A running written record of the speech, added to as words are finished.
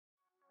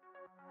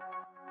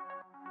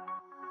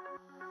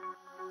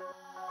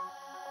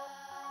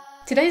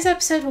Today's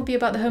episode will be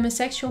about the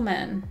homosexual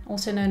man,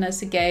 also known as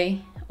the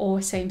gay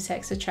or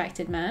same-sex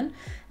attracted man,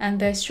 and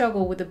their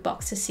struggle with the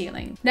boxer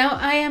ceiling. Now,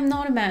 I am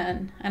not a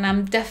man, and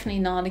I'm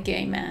definitely not a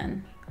gay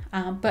man,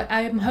 but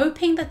I am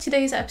hoping that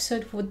today's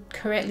episode would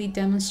correctly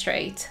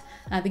demonstrate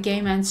the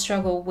gay man's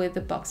struggle with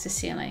the boxer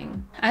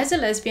ceiling. As a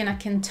lesbian, I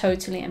can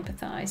totally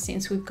empathize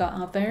since we've got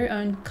our very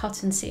own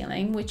cotton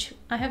ceiling, which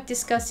I have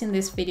discussed in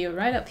this video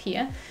right up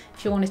here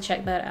if you want to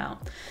check that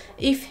out.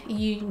 If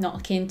you're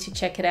not keen to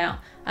check it out,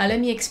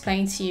 let me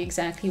explain to you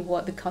exactly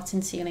what the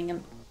cotton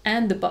ceiling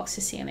and the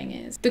boxer ceiling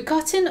is. The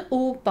cotton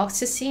or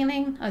boxer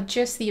ceiling are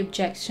just the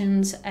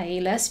objections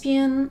a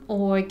lesbian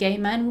or a gay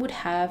man would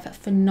have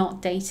for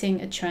not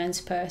dating a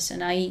trans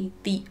person, i.e.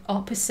 the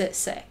opposite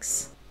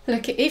sex.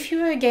 Look, if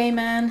you're a gay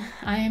man,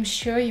 I am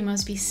sure you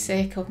must be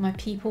sick of my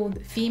people, the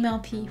female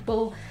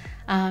people,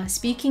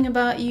 speaking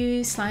about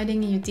you,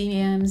 sliding in your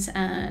DMs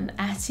and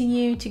asking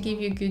you to give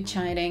you a good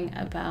chiding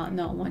about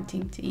not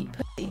wanting to eat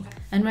pussy.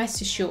 And rest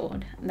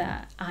assured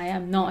that I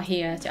am not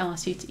here to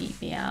ask you to eat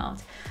me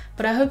out.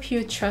 But I hope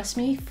you trust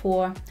me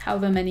for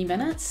however many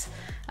minutes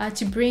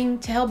to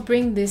help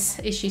bring this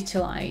issue to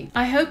light.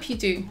 I hope you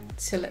do,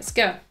 so let's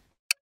go.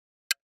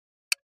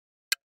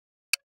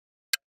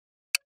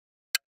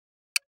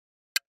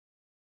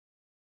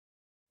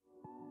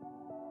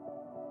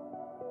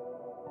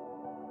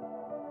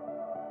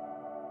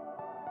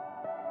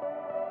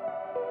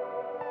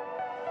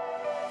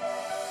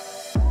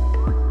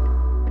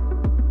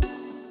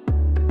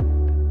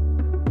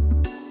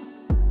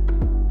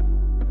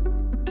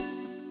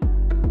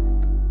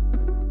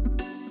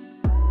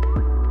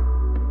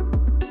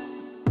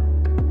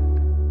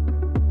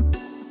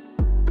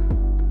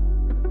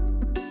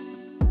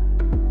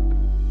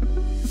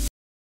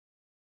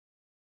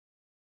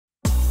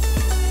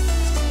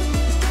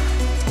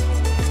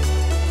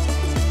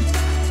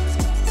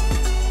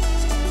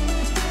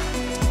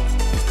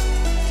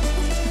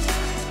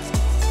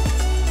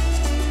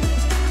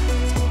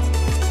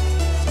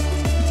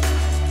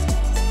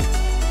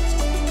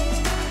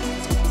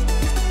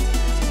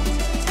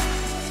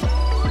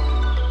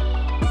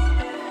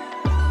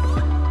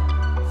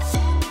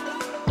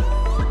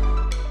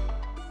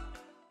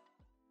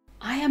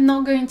 I'm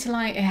not going to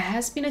lie, it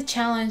has been a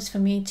challenge for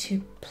me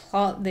to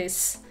plot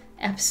this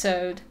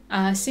episode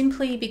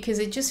simply because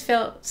it just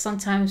felt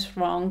sometimes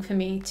wrong for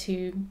me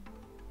to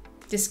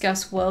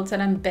discuss worlds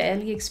that I'm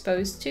barely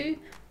exposed to,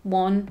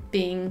 one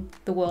being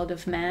the world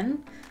of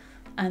men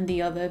and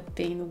the other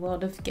being the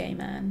world of gay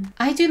men.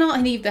 I do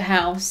not leave the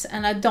house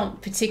and I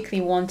don't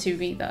particularly want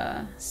to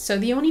either, so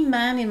the only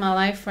man in my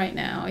life right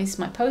now is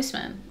my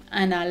postman,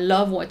 and I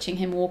love watching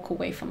him walk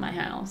away from my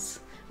house.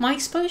 My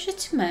exposure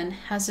to men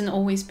hasn't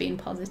always been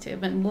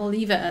positive, and we'll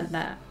leave it at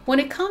that. When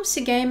it comes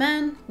to gay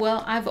men,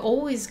 well, I've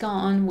always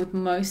gone with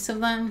most of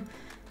them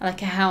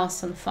like a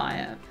house on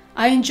fire.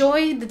 I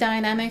enjoy the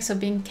dynamics of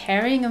being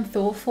caring and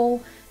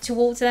thoughtful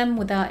towards them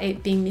without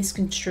it being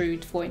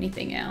misconstrued for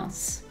anything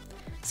else.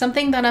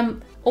 Something that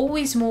I'm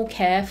always more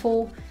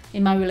careful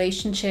in my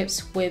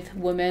relationships with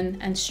women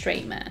and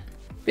straight men.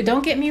 But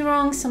don't get me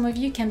wrong, some of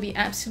you can be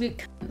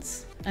absolute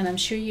cunts, and I'm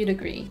sure you'd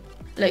agree.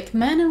 Like,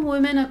 men and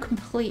women are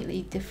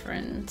completely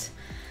different.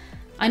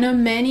 I know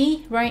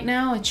many right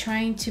now are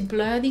trying to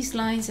blur these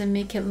lines and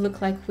make it look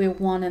like we're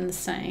one and the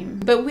same.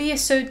 But we are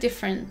so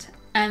different,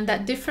 and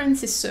that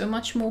difference is so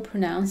much more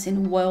pronounced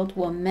in a world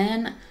where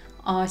men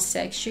are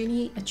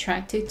sexually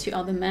attracted to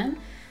other men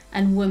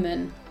and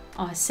women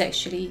are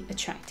sexually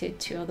attracted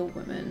to other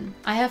women.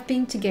 I have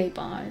been to gay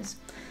bars,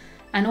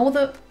 and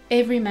although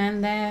every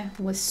man there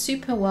was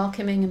super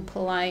welcoming and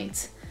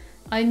polite,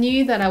 I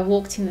knew that I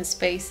walked in a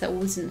space that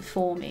wasn't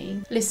for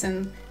me.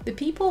 Listen, the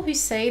people who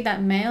say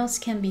that males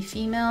can be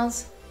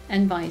females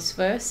and vice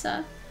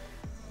versa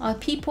are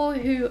people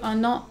who are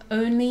not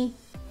only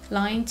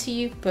lying to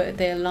you, but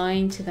they're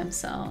lying to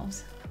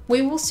themselves.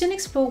 We will soon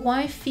explore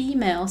why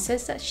female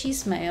says that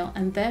she's male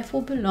and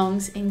therefore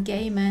belongs in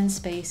gay men's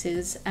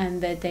spaces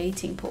and their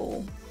dating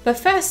pool. But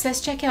first,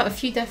 let's check out a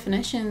few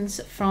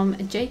definitions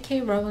from J.K.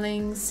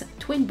 Rowling's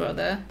twin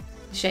brother,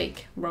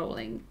 Jake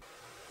Rowling.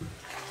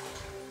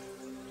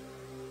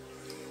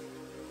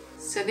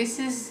 So this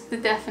is the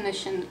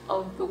definition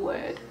of the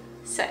word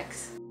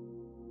sex.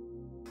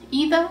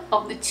 Either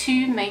of the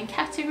two main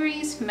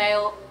categories,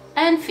 male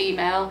and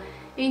female,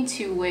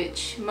 into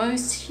which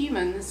most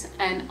humans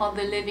and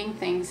other living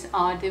things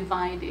are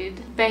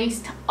divided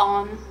based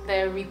on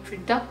their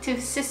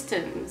reproductive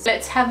systems.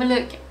 Let's have a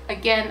look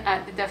again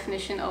at the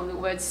definition of the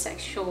word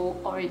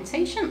sexual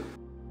orientation.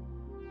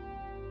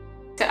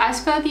 So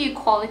as per the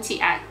Equality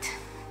Act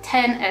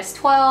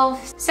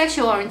 10(s)(12),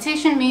 sexual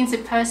orientation means a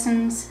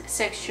person's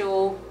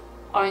sexual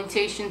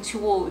orientation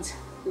towards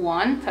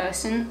 1.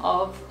 Person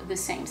of the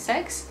same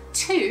sex,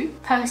 2.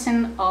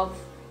 Person of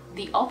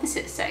the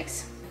opposite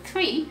sex,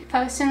 3.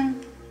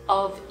 Person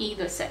of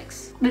either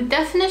sex. The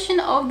definition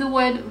of the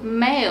word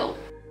male: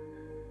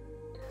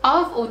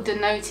 of or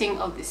denoting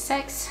of the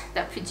sex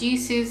that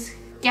produces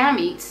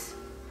gametes,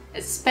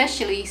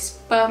 especially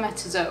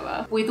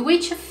spermatozoa, with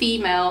which a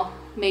female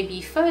may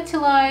be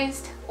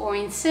fertilized or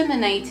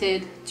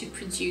inseminated to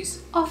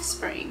produce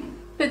offspring.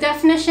 The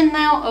definition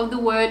now of the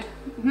word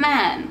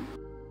man.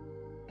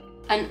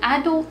 An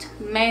adult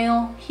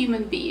male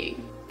human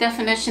being.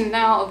 Definition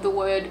now of the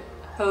word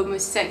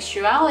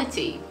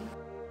homosexuality.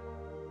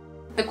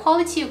 The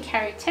quality or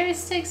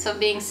characteristics of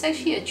being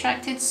sexually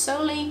attracted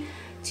solely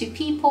to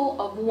people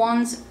of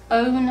one's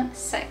own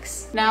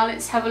sex. Now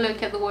let's have a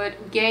look at the word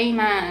gay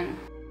man.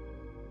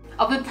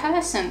 Of a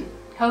person,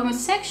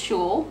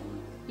 homosexual,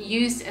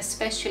 used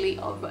especially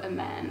of a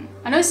man.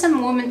 I know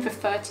some women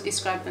prefer to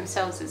describe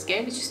themselves as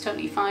gay, which is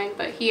totally fine,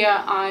 but here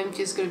I'm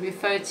just going to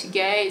refer to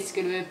gay. It's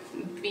going to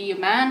be a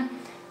man,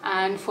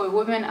 and for a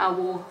woman I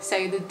will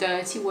say the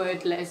dirty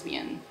word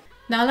lesbian.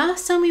 Now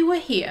last time we were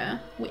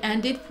here, we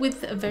ended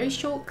with a very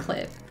short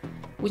clip,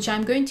 which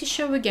I'm going to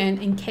show again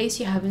in case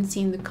you haven't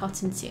seen the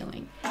cut and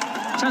sealing.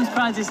 Trans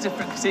pride is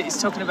different because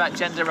it's talking about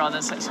gender rather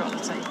than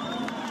sexuality.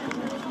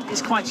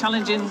 It's quite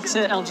challenging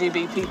to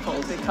LGBT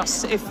people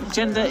because if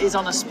gender is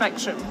on a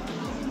spectrum,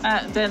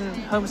 then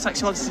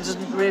homosexuality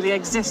doesn't really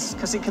exist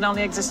because it can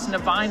only exist in a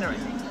binary.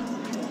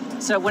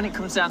 So when it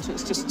comes down to it,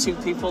 it's just two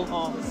people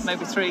or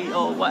maybe three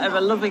or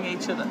whatever loving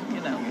each other, you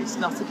know, it's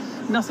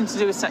nothing to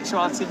do with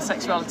sexuality, and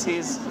sexuality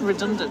is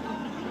redundant.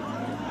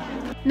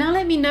 Now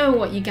let me know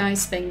what you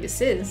guys think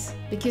this is,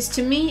 because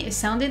to me it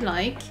sounded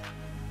like...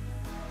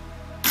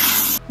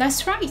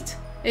 That's right,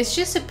 it's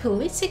just a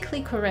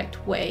politically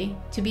correct way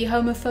to be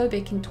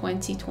homophobic in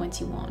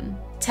 2021.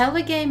 Tell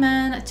a gay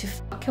man to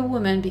fuck a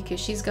woman because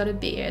she's got a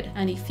beard,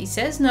 and if he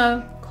says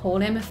no, call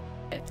him a f***.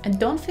 And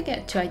don't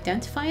forget to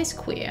identify as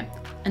queer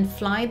and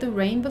fly the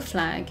rainbow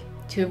flag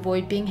to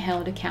avoid being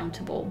held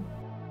accountable.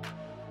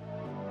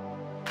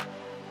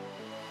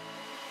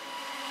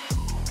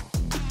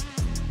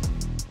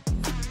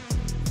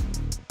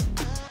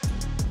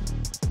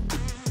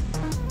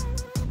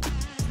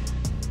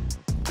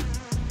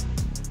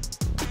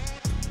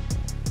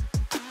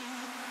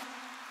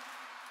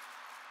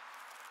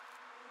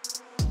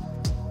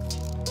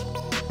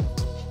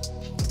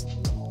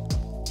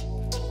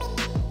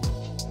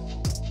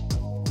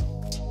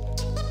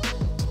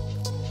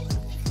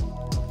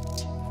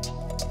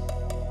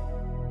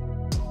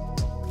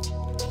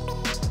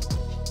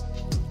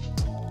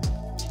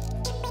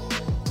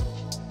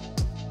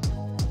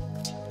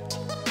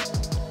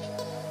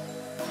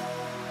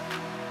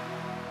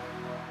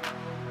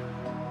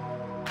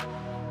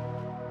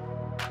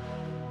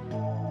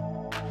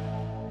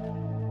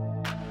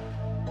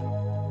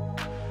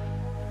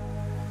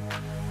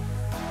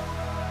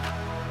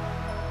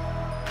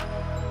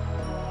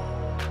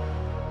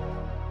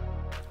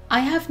 I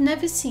have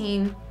never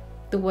seen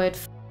the word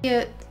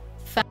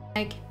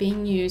fag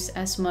being used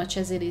as much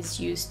as it is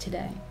used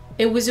today.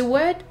 It was a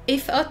word,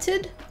 if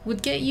uttered,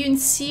 would get you in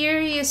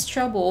serious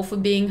trouble for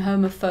being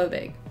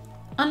homophobic.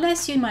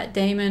 Unless you're Matt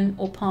Damon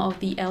or part of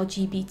the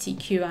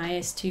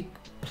LGBTQIA+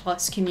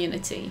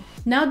 community.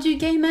 Now, do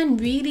gay men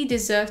really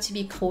deserve to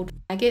be called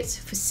faggots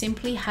for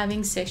simply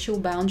having sexual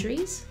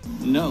boundaries?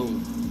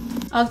 No.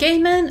 Are gay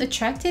men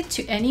attracted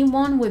to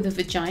anyone with a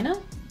vagina?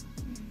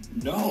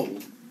 No.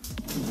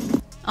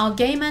 Are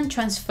gay men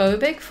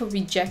transphobic for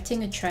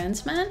rejecting a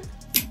trans man?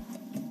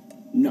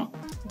 No.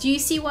 Do you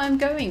see where I'm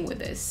going with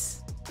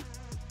this?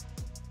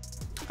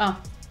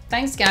 Oh,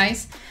 thanks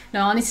guys.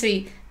 No,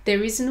 honestly,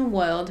 there isn't a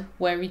world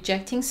where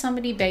rejecting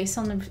somebody based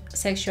on their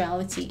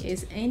sexuality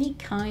is any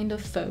kind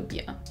of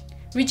phobia.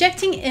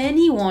 Rejecting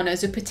anyone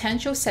as a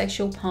potential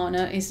sexual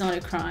partner is not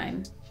a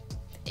crime.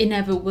 It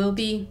never will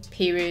be,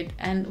 period,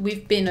 and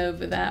we've been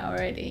over that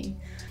already.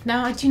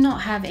 Now, I do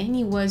not have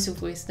any words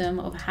of wisdom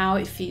of how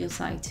it feels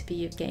like to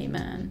be a gay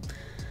man.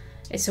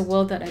 It's a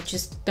world that I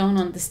just don't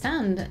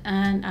understand,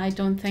 and I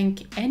don't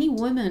think any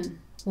woman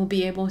will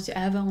be able to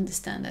ever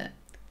understand it.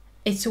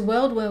 It's a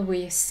world where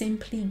we are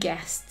simply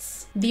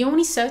guests. The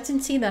only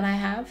certainty that I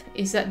have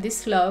is that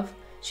this love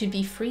should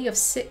be free of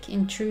sick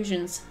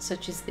intrusions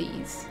such as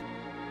these.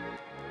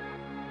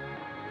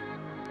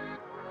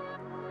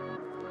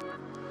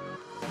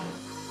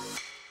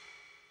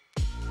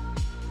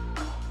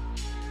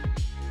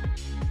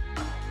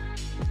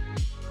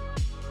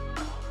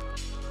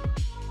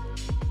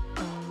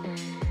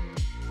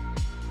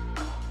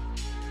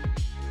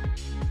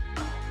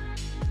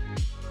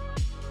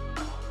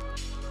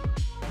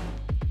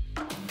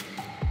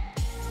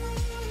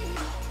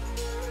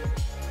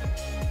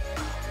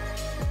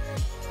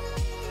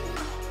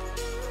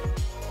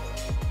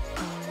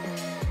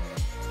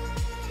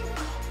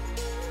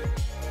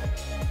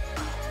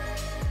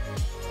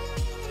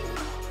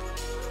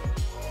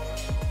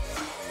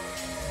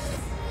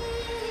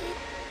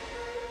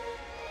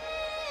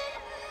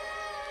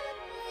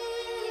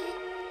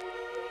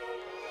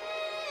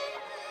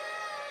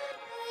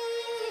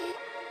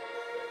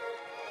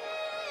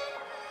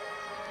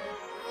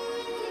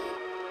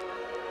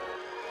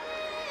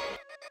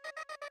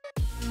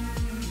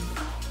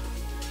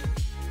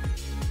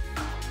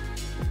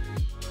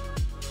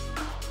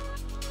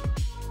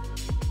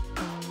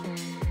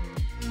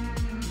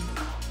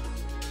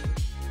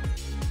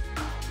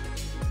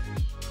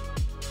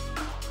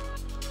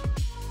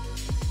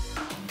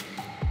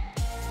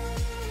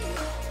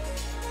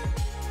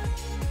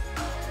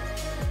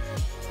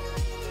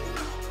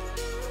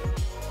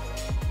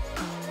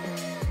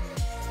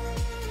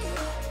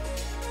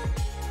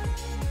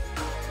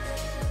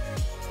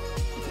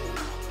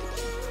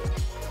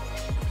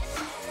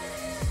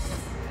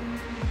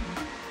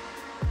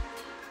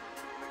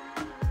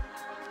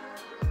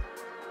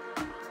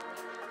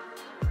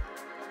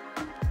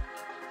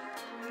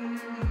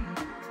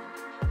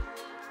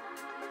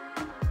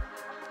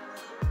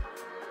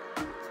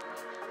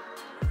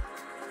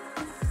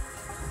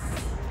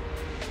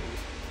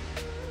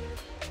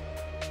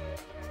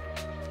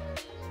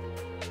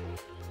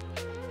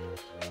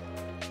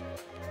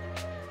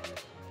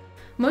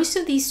 Most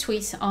of these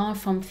tweets are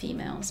from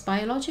females,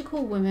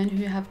 biological women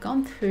who have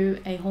gone through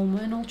a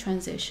hormonal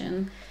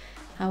transition,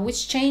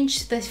 which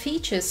changed their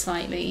features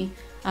slightly,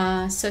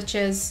 such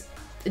as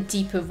a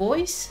deeper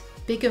voice,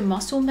 bigger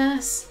muscle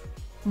mass,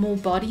 more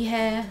body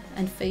hair,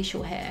 and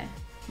facial hair.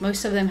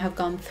 Most of them have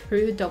gone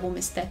through double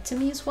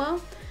mastectomy as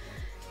well.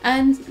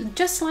 And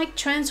just like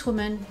trans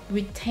women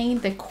retain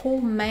their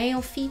core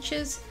male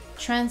features,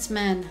 trans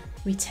men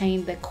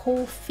retain their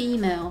core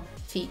female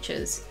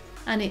features.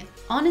 And it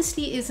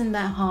honestly isn't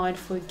that hard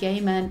for gay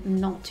men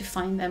not to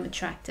find them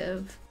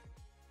attractive.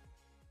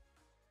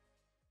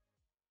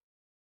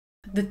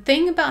 The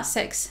thing about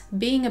sex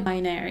being a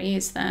binary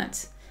is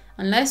that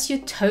unless you're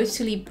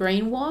totally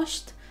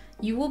brainwashed,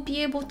 you will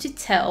be able to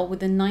tell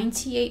with a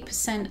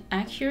 98%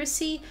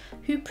 accuracy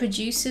who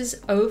produces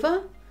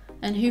ova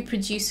and who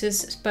produces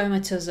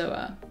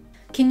spermatozoa.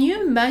 Can you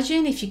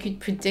imagine if you could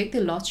predict the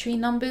lottery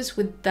numbers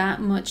with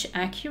that much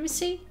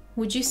accuracy?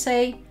 Would you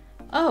say,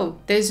 oh,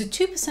 there's a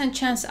 2%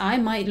 chance I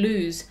might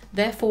lose,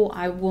 therefore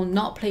I will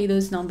not play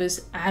those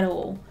numbers at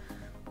all?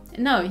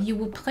 No, you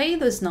will play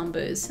those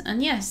numbers,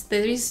 and yes,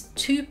 there is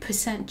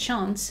 2%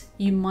 chance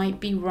you might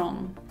be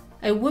wrong.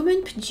 A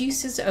woman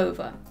produces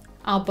ova.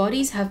 Our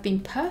bodies have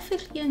been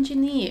perfectly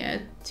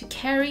engineered to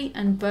carry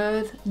and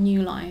birth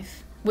new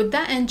life. With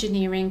that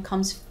engineering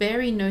comes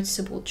very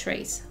noticeable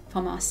traits,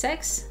 from our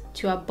sex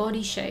to our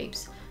body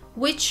shapes,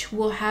 which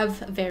will have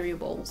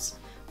variables.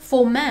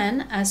 For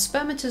men, as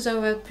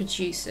spermatozoa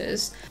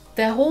producers,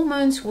 their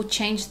hormones will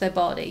change their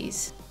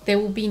bodies. They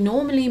will be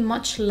normally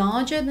much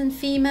larger than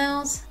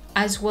females,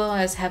 as well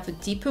as have a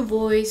deeper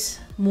voice,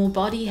 more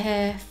body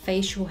hair,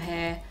 facial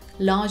hair,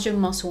 larger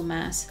muscle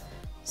mass,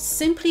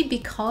 simply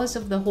because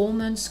of the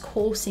hormones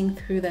coursing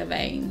through their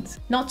veins.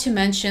 Not to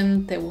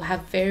mention, they will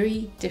have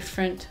very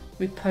different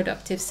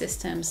reproductive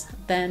systems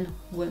than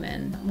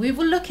women. We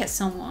will look at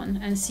someone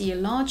and see a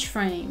large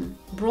frame,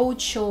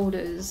 broad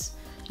shoulders,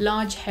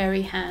 large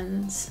hairy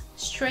hands,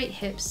 straight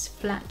hips,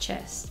 flat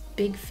chest,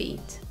 big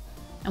feet.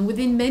 And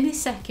within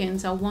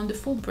milliseconds, our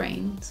wonderful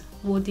brains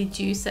will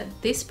deduce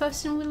that this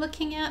person we're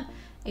looking at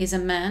is a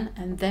man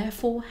and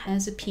therefore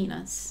has a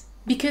penis.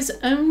 Because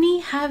only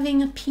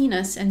having a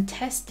penis and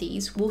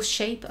testes will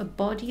shape a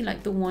body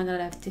like the one that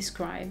I've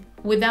described,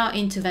 without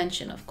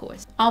intervention, of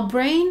course. Our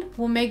brain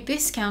will make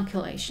this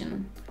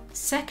calculation.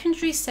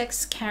 Secondary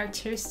sex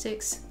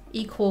characteristics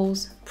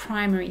equals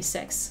primary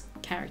sex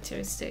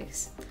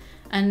characteristics.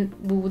 And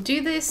we will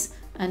do this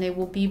and it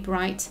will be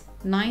right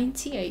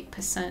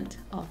 98%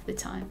 of the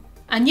time.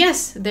 And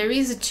yes, there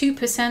is a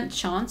 2%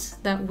 chance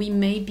that we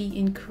may be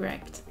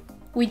incorrect.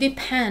 We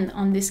depend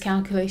on this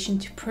calculation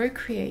to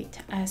procreate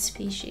as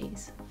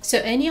species. So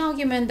any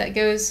argument that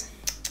goes,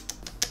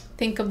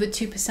 think of the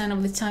 2%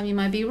 of the time you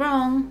might be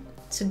wrong,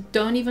 so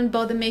don't even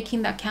bother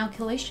making that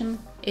calculation,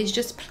 is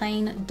just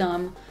plain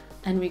dumb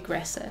and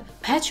regressive.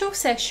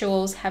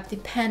 Heterosexuals have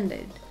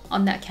depended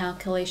on that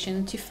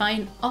calculation to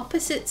find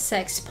opposite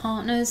sex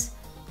partners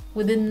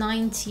with a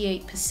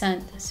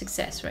 98%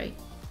 success rate.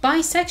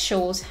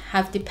 Bisexuals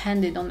have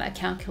depended on that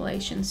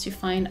calculations to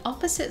find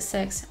opposite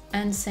sex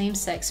and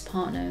same-sex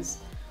partners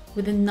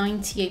with a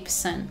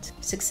 98%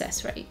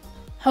 success rate.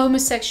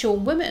 Homosexual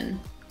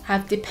women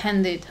have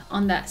depended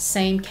on that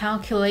same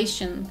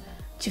calculation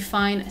to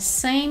find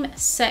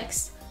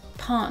same-sex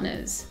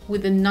partners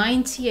with a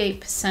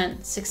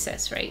 98%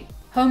 success rate.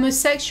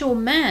 Homosexual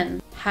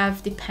men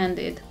have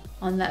depended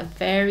on that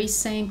very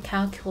same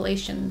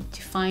calculation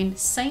to find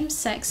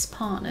same-sex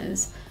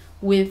partners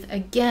with,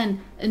 again,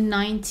 a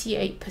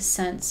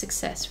 98%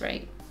 success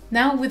rate.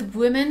 Now with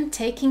women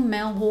taking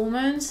male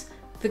hormones,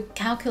 the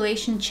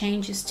calculation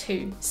changes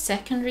too.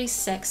 Secondary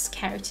sex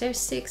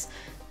characteristics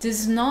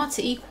does not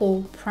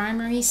equal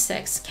primary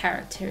sex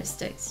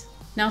characteristics.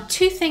 Now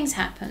two things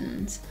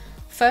happen.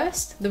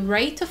 First, the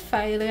rate of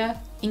failure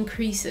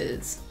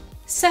increases.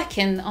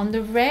 Second, on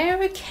the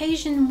rare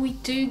occasion we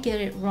do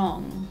get it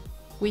wrong,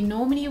 we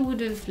normally would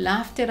have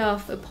laughed it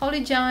off,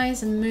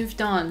 apologized and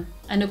moved on,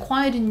 and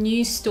acquired a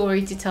new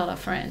story to tell our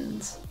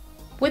friends.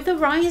 With the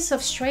rise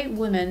of straight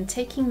women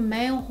taking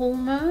male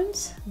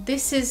hormones,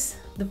 this is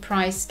the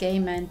price gay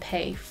men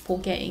pay for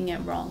getting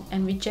it wrong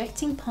and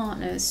rejecting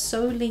partners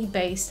solely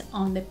based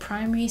on their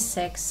primary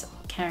sex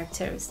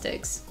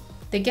characteristics.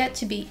 They get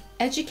to be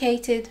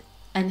educated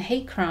and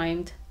hate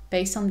crimed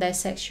based on their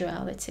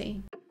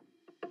sexuality.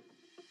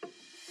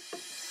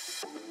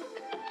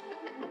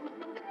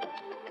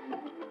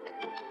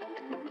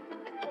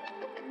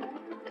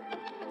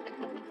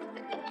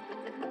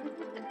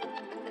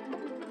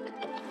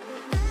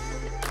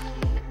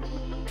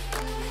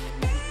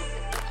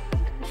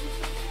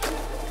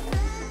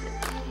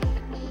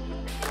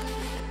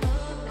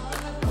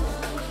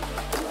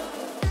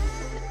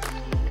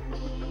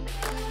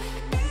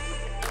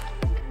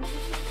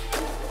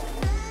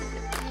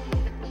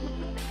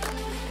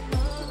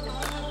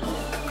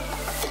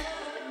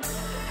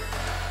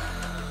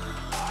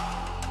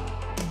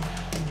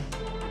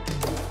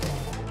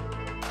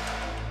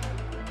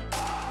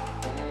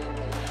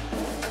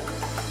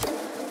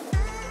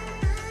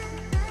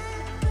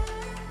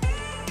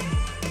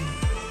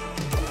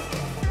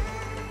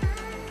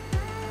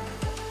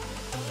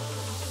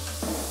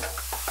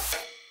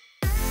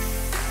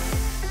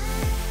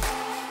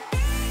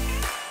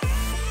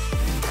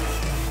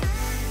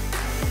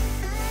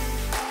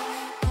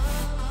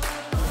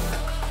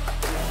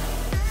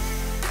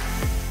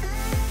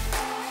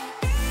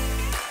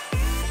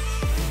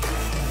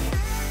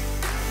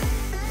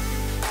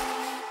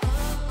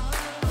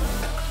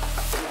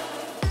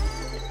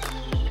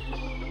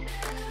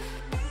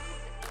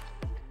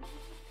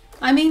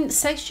 I mean,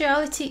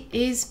 sexuality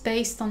is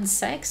based on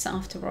sex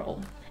after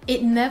all.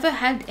 It never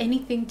had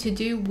anything to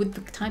do with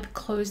the type of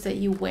clothes that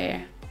you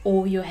wear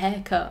or your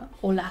haircut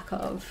or lack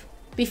of.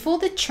 Before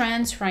the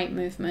trans right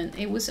movement,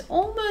 it was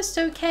almost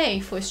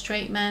okay for a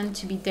straight man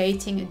to be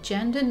dating a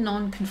gender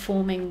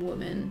non-conforming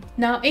woman.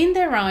 Now, in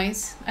their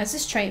eyes, as a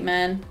straight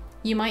man,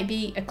 you might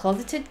be a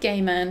closeted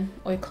gay man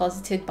or a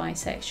closeted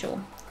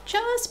bisexual,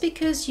 just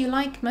because you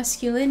like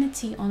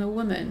masculinity on a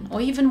woman,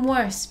 or even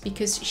worse,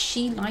 because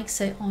she likes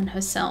it on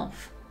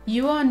herself.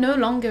 You are no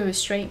longer a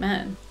straight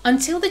man.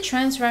 Until the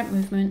trans right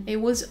movement,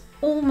 it was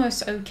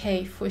almost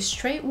okay for a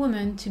straight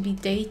woman to be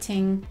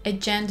dating a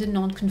gender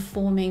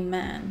non-conforming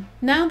man.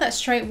 Now that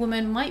straight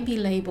women might be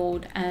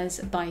labeled as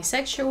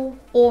bisexual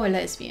or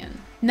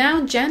lesbian.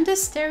 Now gender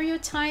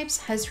stereotypes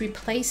has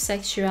replaced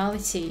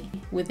sexuality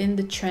within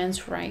the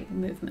trans right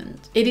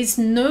movement. It is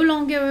no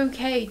longer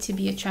okay to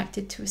be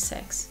attracted to a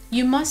sex.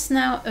 You must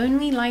now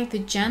only like the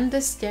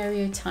gender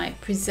stereotype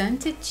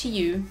presented to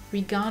you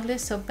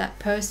regardless of that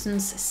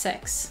person's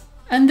sex.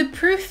 And the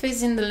proof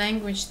is in the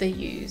language they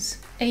use.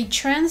 A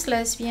trans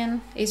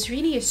lesbian is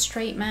really a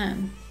straight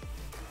man,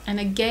 and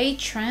a gay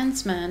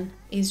trans man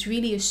is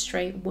really a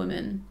straight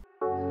woman.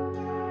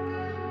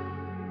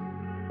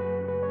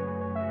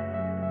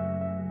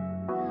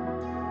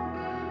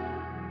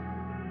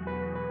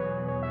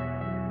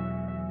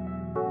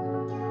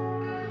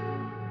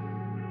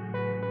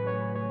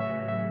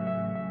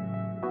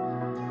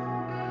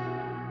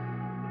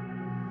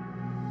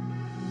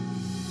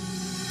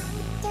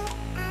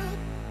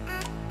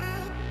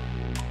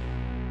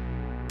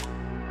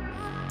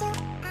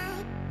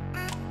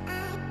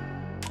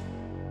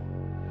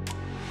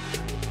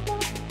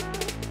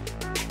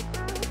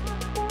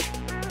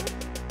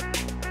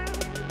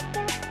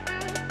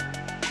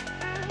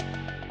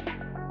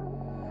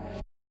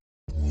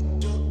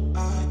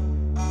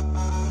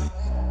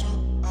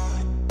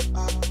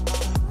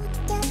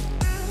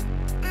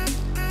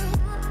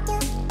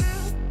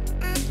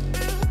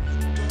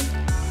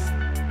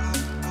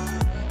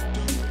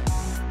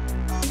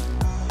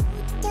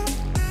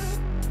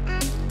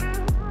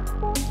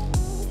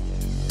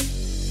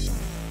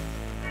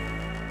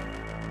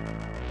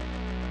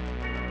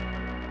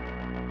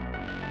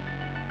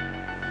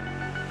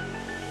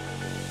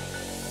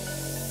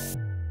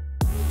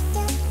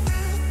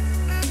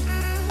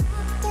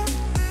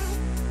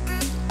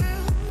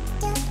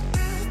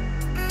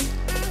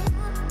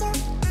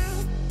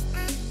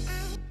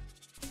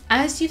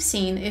 As you've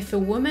seen, if a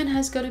woman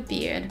has got a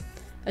beard,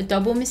 a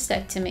double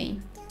mastectomy,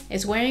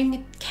 is wearing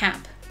a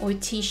cap or a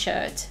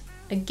t-shirt,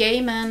 a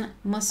gay man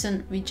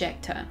mustn't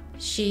reject her.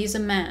 She is a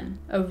man,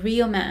 a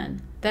real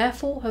man.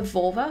 Therefore, her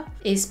vulva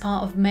is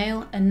part of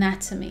male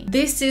anatomy.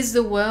 This is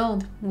the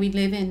world we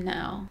live in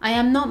now. I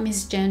am not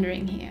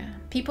misgendering here.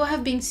 People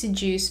have been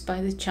seduced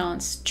by the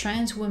chants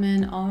trans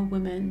women are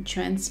women,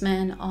 trans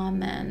men are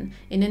men,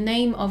 in the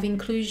name of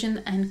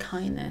inclusion and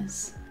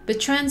kindness.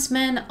 But trans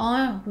men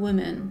are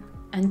women,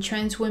 and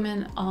trans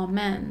women are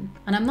men.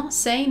 And I'm not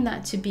saying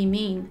that to be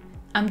mean.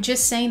 I'm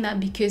just saying that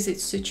because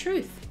it's the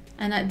truth.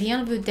 And at the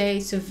end of the day,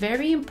 it's a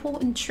very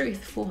important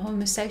truth for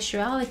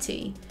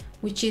homosexuality,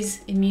 which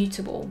is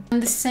immutable.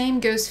 And the same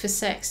goes for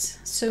sex.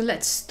 So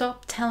let's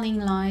stop telling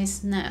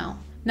lies now.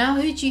 Now,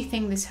 who do you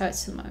think this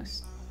hurts the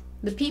most?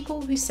 The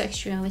people whose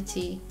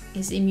sexuality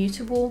is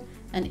immutable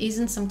and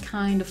isn't some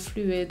kind of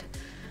fluid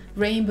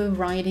rainbow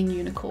riding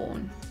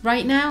unicorn.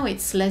 Right now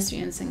it's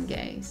lesbians and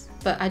gays,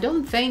 but I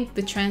don't think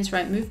the trans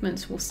right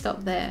movements will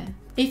stop there.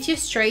 If you're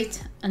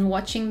straight and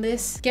watching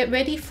this, get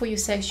ready for your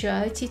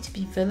sexuality to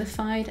be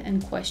vilified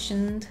and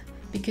questioned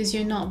because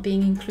you're not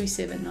being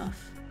inclusive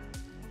enough.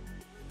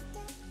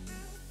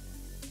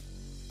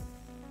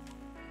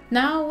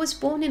 Now, I was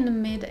born in the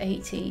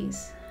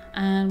mid-80s,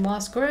 and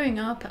whilst growing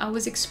up I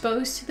was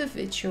exposed to the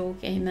ritual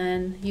gay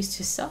men used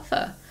to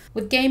suffer.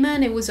 With gay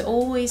men, it was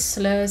always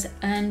slurs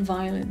and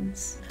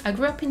violence. I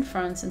grew up in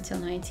France until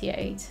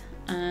 '98,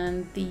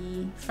 and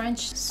the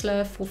French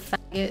slur for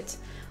faggot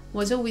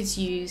was always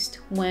used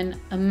when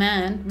a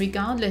man,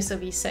 regardless of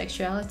his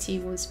sexuality,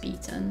 was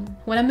beaten.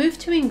 When I moved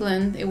to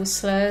England, it was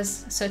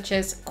slurs such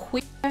as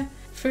queer,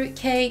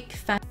 fruitcake,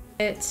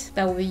 faggot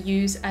that were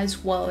used,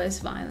 as well as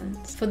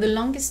violence. For the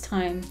longest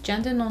time,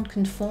 gender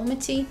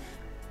non-conformity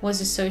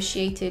was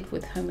associated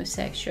with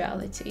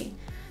homosexuality.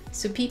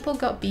 So people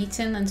got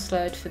beaten and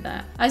slurred for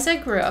that. As I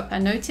grew up, I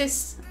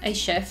noticed a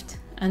shift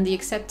and the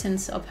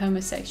acceptance of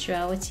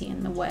homosexuality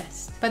in the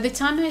West. By the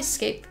time I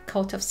escaped the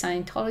cult of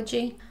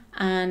Scientology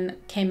and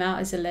came out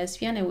as a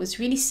lesbian, it was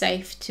really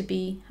safe to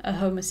be a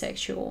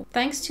homosexual,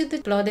 thanks to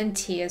the blood and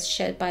tears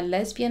shed by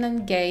lesbian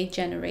and gay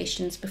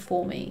generations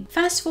before me.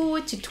 Fast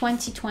forward to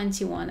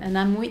 2021 and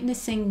I'm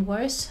witnessing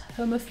worse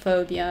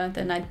homophobia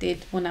than I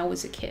did when I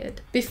was a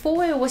kid.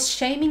 Before, I was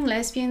shaming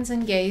lesbians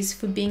and gays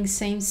for being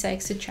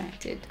same-sex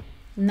attracted.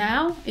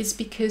 Now it's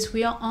because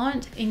we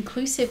aren't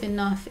inclusive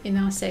enough in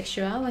our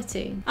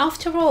sexuality.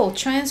 After all,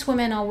 trans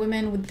women are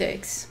women with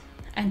dicks,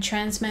 and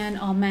trans men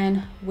are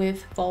men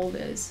with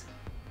vulvas.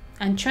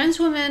 And trans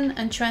women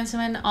and trans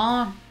men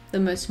are the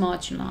most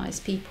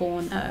marginalized people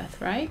on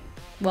earth, right?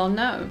 Well,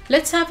 no.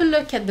 Let's have a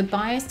look at the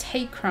biased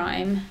hate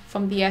crime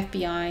from the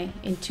FBI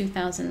in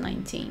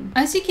 2019.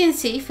 As you can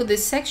see, for the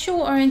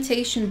sexual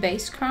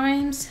orientation-based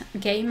crimes,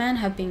 gay men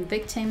have been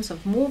victims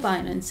of more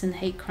violence and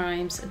hate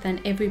crimes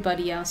than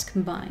everybody else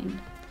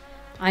combined.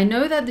 I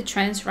know that the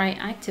trans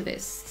rights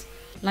activists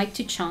like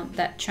to chant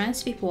that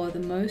trans people are the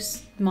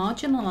most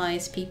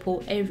marginalized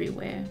people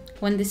everywhere.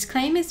 When this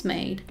claim is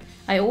made,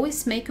 I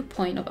always make a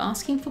point of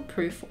asking for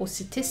proof or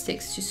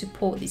statistics to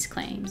support these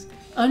claims,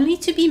 only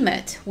to be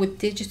met with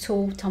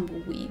digital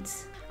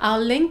tumbleweeds.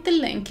 I'll link the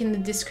link in the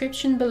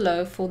description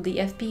below for the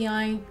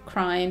FBI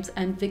crimes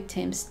and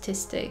victim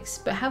statistics,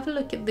 but have a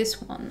look at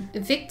this one.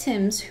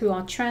 Victims who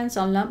are trans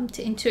are lumped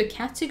into a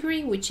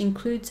category which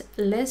includes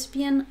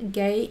lesbian,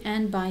 gay,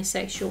 and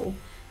bisexual,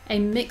 a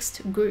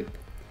mixed group.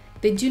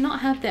 They do not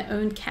have their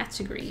own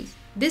categories.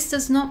 This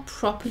does not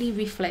properly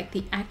reflect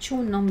the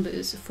actual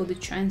numbers for the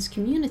trans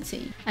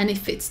community. And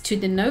if it's to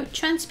denote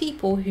trans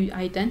people who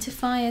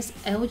identify as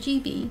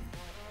LGB,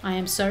 I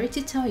am sorry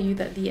to tell you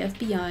that the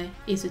FBI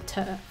is a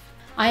TERF.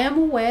 I am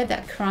aware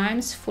that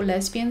crimes for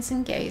lesbians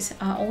and gays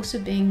are also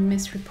being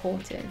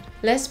misreported.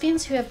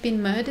 Lesbians who have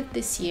been murdered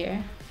this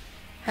year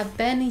have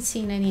barely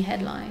seen any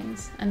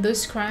headlines, and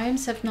those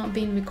crimes have not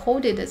been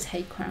recorded as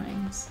hate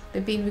crimes.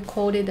 They've been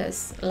recorded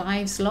as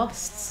lives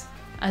lost,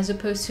 as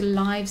opposed to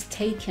lives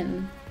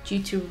taken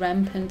due to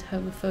rampant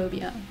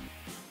homophobia.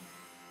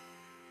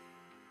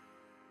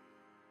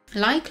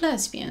 Like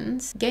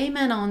lesbians, gay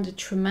men are under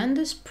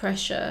tremendous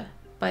pressure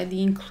by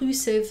the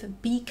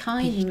inclusive Be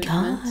Kind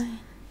movement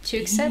to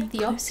accept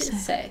the opposite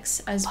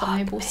sex as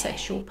viable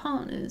sexual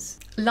partners.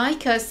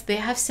 Like us, they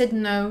have said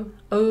no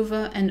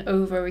over and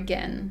over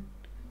again,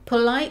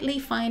 politely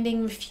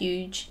finding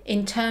refuge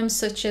in terms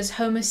such as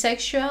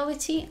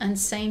homosexuality and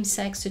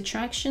same-sex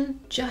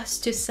attraction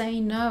just to say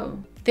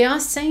no. They are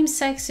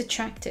same-sex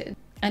attracted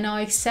and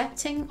are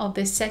accepting of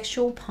their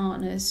sexual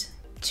partners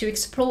to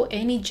explore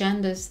any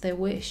genders they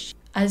wish,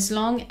 as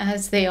long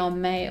as they are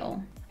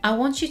male. I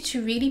want you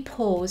to really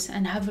pause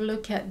and have a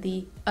look at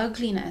the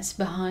ugliness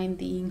behind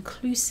the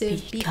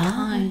inclusive, be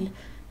kind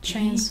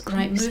trans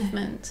right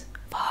movement.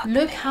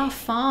 Look how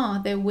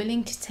far they're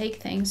willing to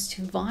take things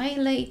to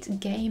violate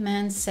gay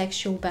men's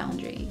sexual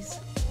boundaries.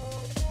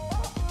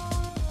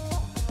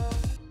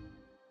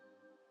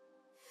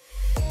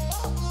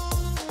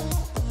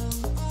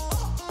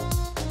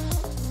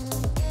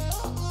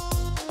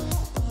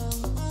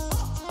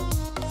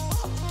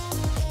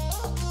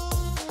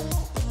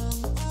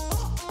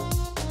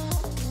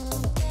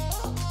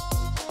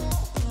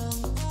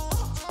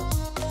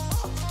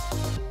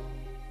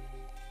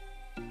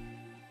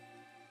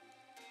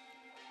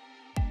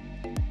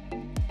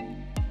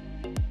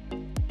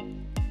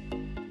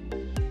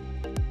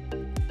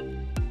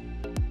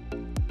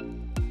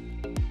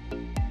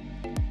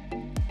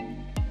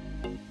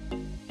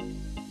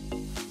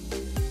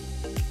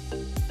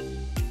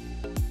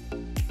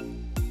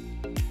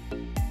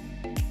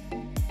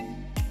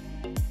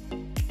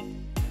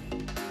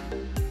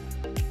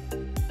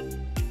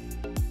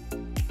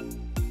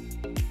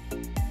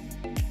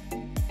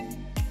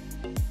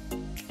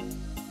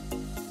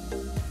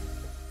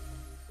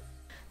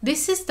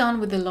 This is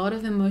done with a lot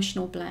of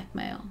emotional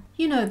blackmail.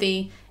 You know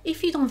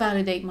if you don't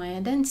validate my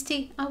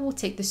identity, I will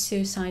take the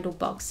suicidal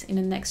box in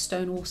the next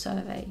Stonewall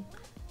survey.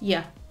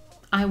 Yeah,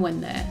 I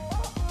went there.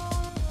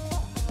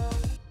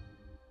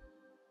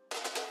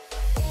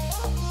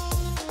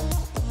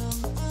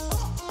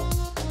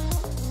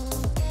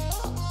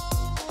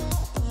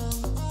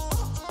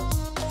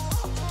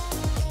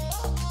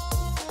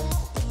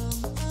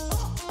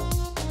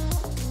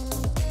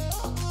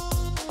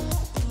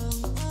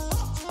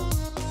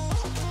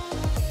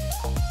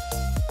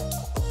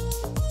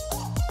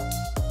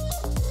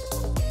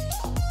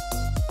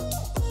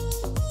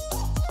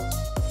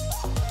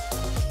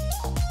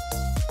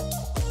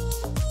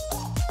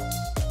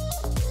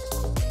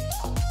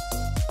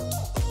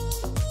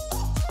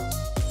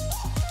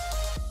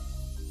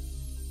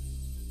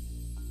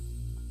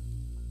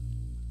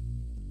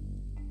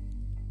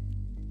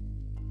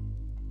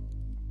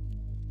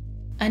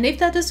 And if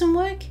that doesn't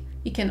work,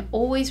 you can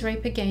always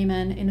rape a gay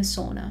man in a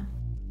sauna.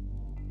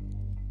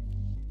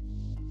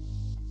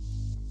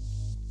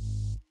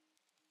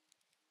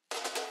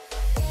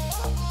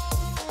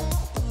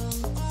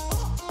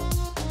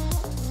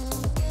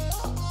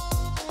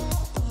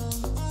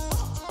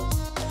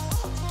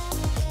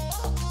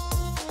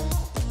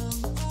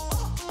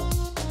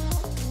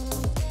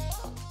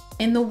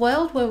 In the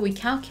world where we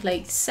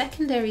calculate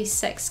secondary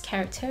sex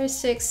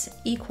characteristics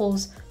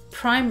equals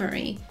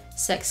primary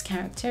sex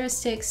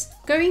characteristics,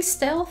 going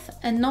stealth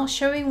and not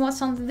showing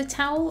what's under the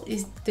towel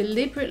is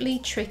deliberately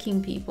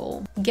tricking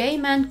people. Gay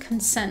men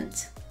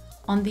consent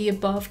on the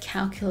above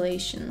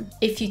calculation.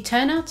 If you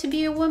turn out to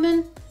be a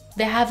woman,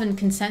 they haven't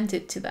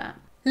consented to that.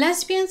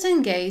 Lesbians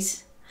and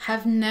gays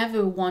have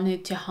never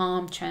wanted to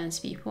harm trans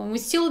people, and we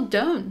still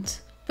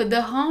don't. But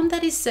the harm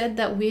that is said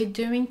that we're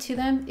doing to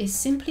them is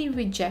simply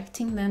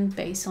rejecting them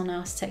based on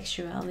our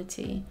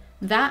sexuality.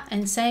 That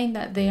and saying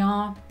that they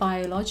are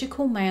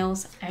biological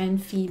males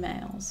and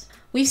females.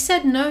 We've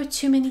said no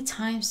too many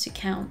times to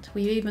count.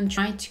 We've even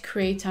tried to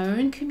create our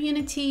own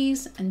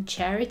communities and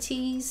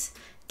charities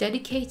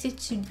dedicated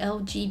to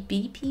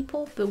LGBT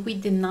people, but we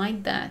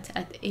denied that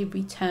at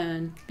every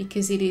turn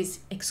because it is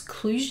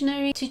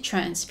exclusionary to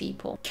trans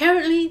people.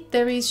 Currently,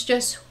 there is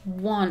just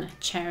one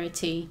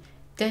charity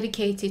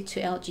dedicated to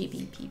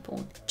LGBT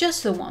people.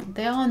 Just the one.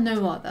 There are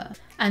no other.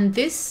 And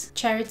this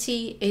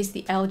charity is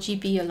the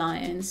LGBT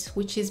Alliance,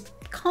 which is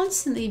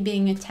constantly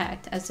being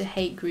attacked as a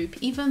hate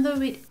group, even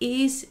though it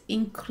is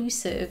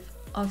inclusive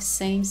of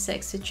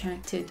same-sex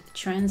attracted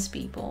trans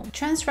people.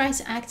 Trans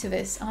rights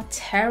activists are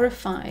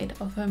terrified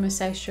of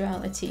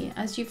homosexuality,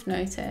 as you've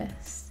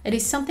noticed. It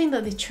is something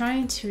that they're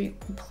trying to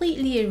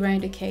completely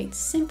eradicate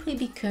simply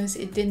because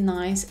it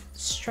denies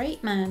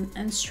straight men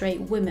and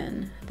straight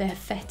women their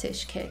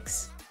fetish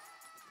kicks.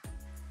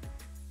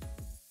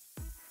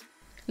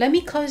 Let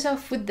me close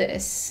off with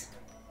this.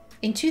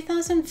 In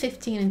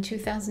 2015 and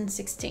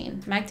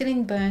 2016,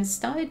 Magdalene Burns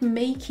started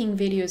making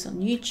videos on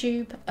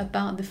YouTube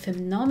about the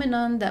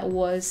phenomenon that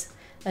was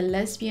a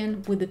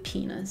lesbian with a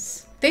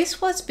penis. This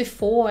was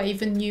before I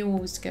even knew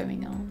what was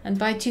going on. And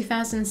by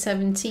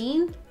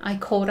 2017, I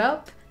caught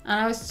up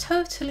and I was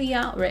totally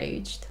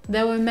outraged.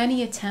 There were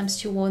many attempts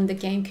to warn the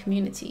gay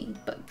community,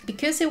 but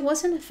because it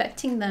wasn't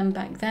affecting them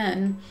back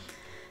then,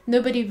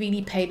 nobody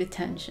really paid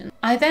attention.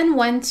 I then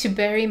went to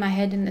bury my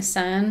head in the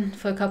sand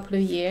for a couple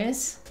of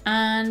years.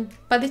 And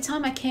by the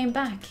time I came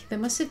back, there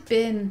must have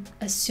been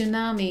a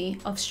tsunami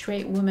of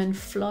straight women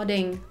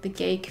flooding the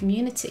gay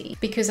community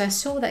because I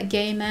saw that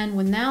gay men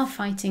were now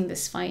fighting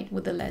this fight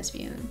with the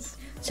lesbians.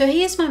 So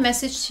here's my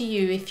message to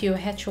you if you're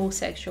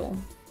heterosexual.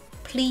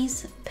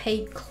 Please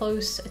pay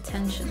close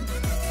attention.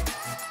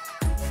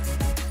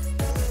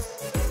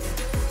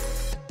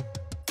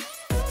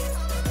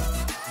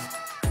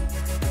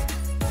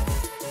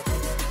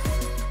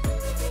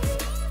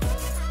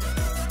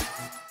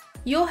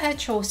 Your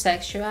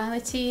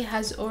heterosexuality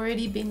has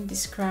already been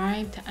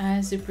described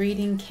as a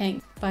breeding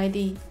kink by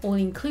the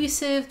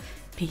all-inclusive,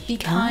 be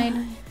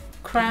kind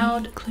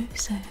crowd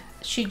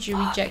should you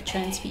reject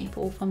trans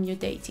people from your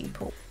dating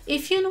pool.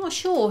 If you're not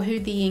sure who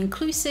the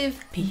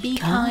inclusive, be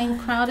kind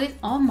crowd is,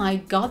 oh my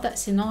god,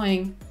 that's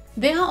annoying.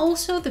 They are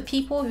also the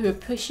people who are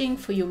pushing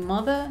for your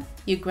mother,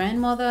 your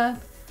grandmother,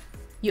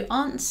 your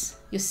aunts,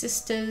 your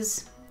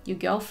sisters, your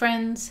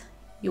girlfriends,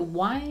 your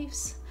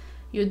wives,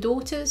 your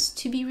daughters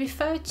to be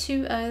referred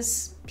to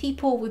as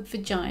people with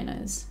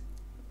vaginas,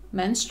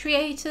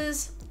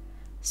 menstruators,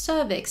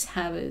 cervix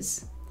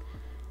havers,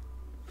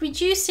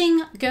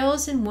 reducing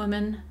girls and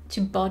women to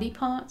body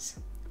parts,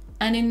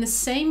 and in the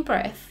same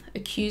breath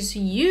accuse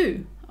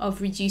you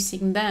of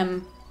reducing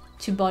them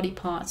to body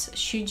parts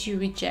should you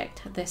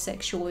reject their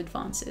sexual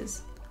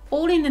advances.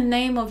 All in the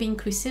name of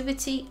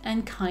inclusivity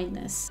and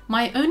kindness.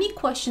 My only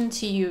question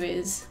to you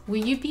is,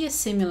 will you be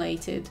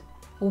assimilated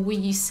or will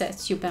you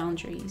set your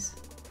boundaries?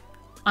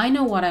 I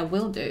know what I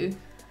will do.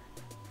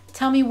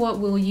 Tell me, what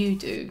will you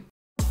do?